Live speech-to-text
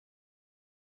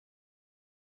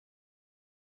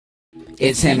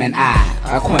It's him and I,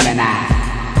 Aquemini.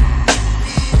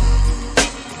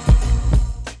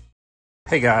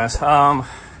 Hey guys, I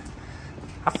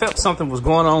felt something was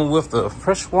going on with the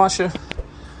pressure washer,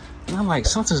 and I'm like,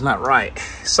 something's not right.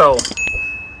 So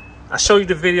I showed you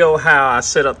the video how I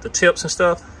set up the tips and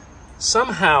stuff.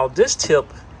 Somehow this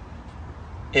tip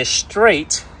is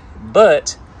straight,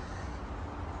 but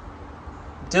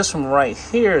this one right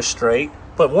here is straight,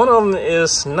 but one of them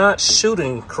is not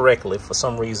shooting correctly for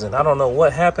some reason. I don't know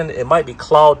what happened. It might be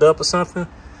clogged up or something.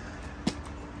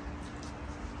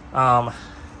 I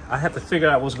have to figure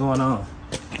out what's going on.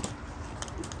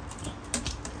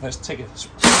 Let's take it.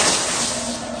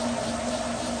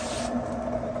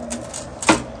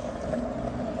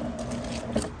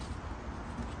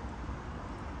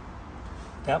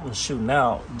 That one's shooting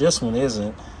out. This one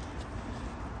isn't.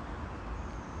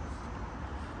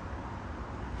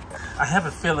 I have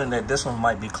a feeling that this one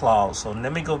might be clogged. So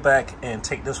let me go back and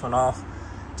take this one off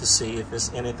to see if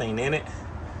there's anything in it.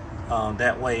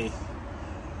 That way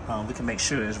we can make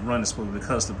sure it's running smooth,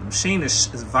 because the machine is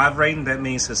vibrating. That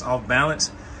means it's off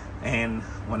balance. And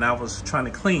when I was trying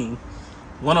to clean,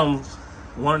 one of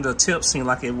the tips seemed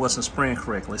like it wasn't spraying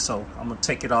correctly. So I'm gonna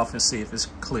take it off and see if it's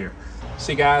clear.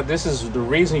 See guys, this is the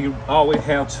reason you always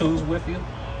have tools with you.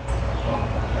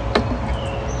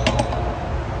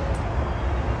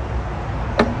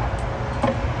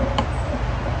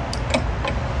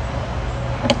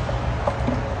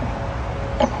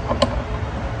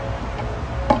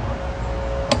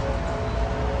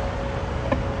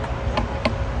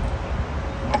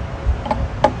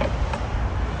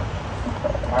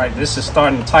 All right, this is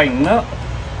starting to tighten up.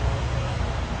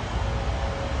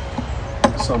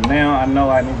 So now I know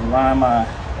I need to line my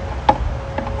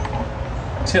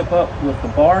tip up with the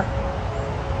bar.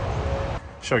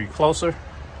 Show you closer.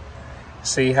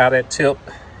 See how that tip,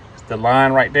 the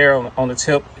line right there on the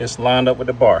tip is lined up with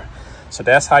the bar. So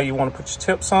that's how you want to put your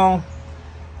tips on.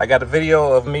 I got a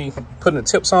video of me putting the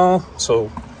tips on,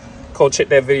 so go check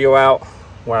that video out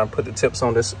where I put the tips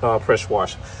on this pressure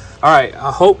washer. All right,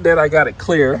 I hope that I got it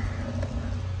clear.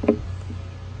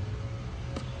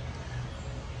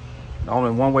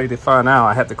 Only one way to find out,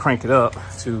 I have to crank it up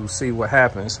to see what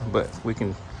happens, but we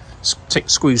can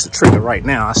squeeze the trigger right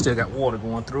now. I still got water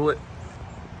going through it.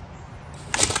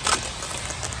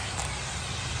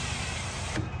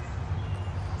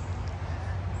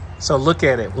 So look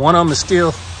at it. One of them is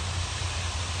still,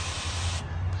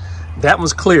 that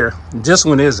one's clear. This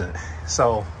one isn't.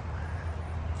 So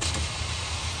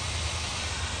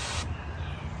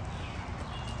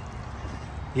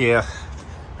yeah,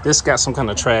 this got some kind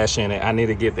of trash in it. I need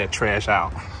to get that trash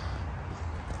out.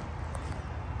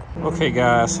 Okay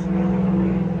guys,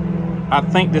 I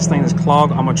think this thing is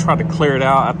clogged. I'm gonna try to clear it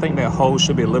out. I think that hole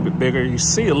should be a little bit bigger. You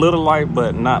see a little light,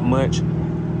 but not much.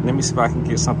 Let me see if I can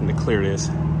get something to clear this.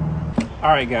 All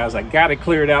right guys, I got it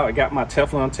cleared out. I got my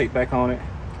Teflon tape back on it.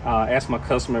 Asked my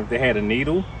customer if they had a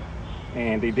needle,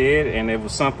 and they did, and there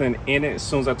was something in it. As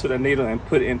soon as I took that needle and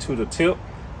put it into the tip,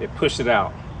 it pushed it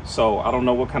out. So I don't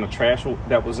know what kind of trash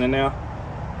that was in there,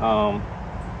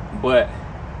 but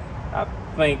I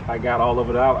think I got all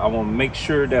of it out. I want to make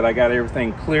sure that I got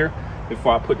everything clear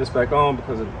before I put this back on,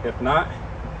 because if not,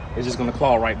 it's just going to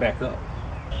claw right back up.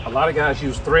 A lot of guys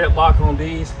use thread lock on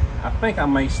these. I think I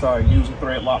may start using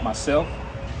thread lock myself.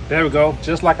 There we go.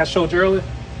 Just like I showed you earlier,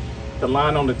 the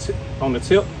line on the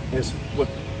tip is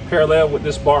parallel with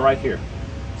this bar right here.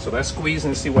 So let's squeeze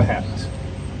and see what happens.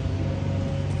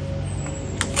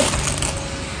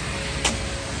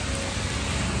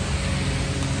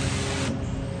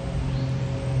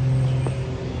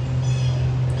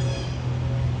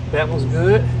 That was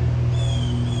good.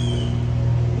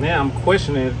 Now I'm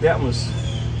questioning if that was,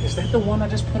 is that the one I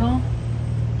just put on?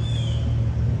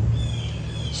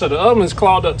 So the other one's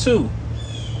clogged up too.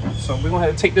 So we're gonna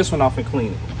have to take this one off and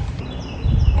clean it.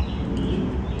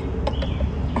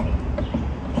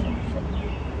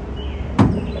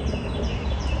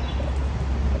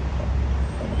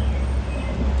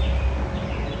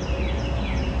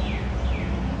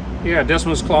 Yeah, this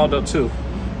one's clogged up too.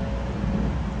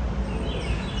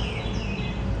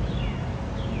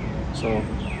 So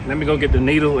let me go get the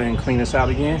needle and clean this out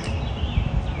again.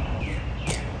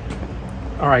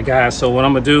 All right guys, so what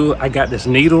I'm gonna do, I got this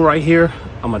needle right here.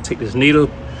 I'm gonna take this needle,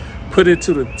 put it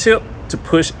to the tip to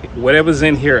push whatever's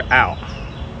in here out.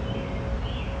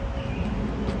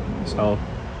 So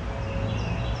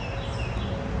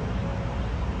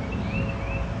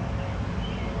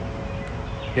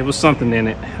it was something in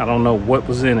it. I don't know what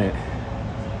was in it.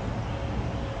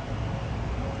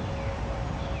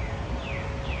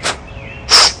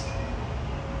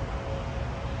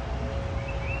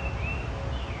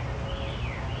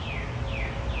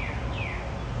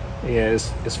 Yeah,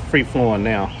 it's free flowing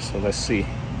now. So let's see.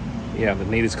 Yeah, the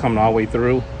needle's coming all the way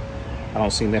through. I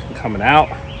don't see nothing coming out.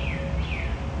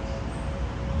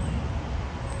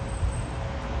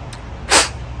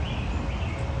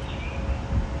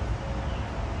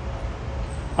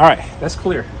 All right, that's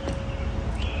clear.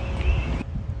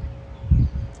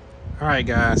 All right,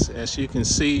 guys, as you can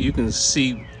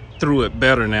see through it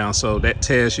better now. So that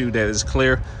tells you that it's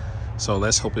clear. So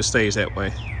let's hope it stays that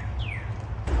way.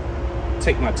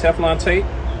 Take my Teflon tape.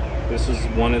 This is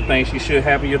one of the things you should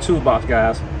have in your toolbox,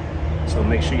 guys. So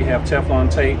make sure you have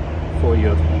Teflon tape for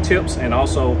your tips, and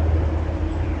also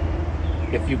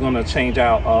if you're going to change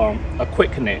out a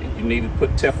quick connect, you need to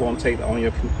put Teflon tape on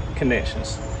your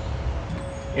connections.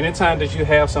 Anytime that you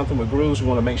have something with grooves, you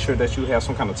want to make sure that you have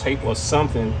some kind of tape or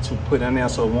something to put in there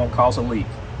so it won't cause a leak.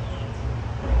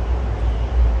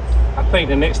 I think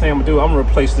the next thing I'm gonna do, I'm gonna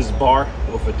replace this bar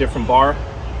with a different bar.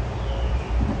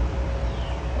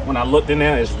 When I looked in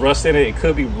there, it's rust in it. It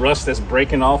could be rust that's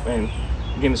breaking off and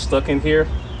getting stuck in here.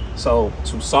 So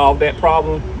to solve that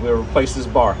problem, we'll replace this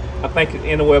bar. I think it's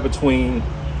anywhere between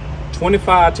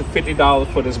 $25 to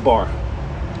 $50 for this bar.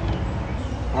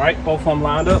 All right, both of them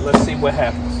lined up. Let's see what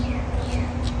happens.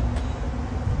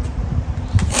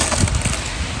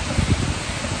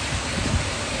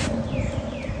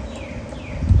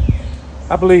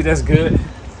 I believe that's good.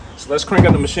 So let's crank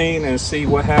up the machine and see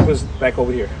what happens back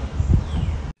over here.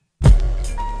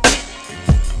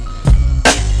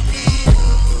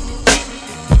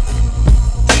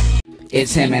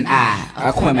 It's him and I,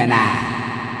 Aquemini.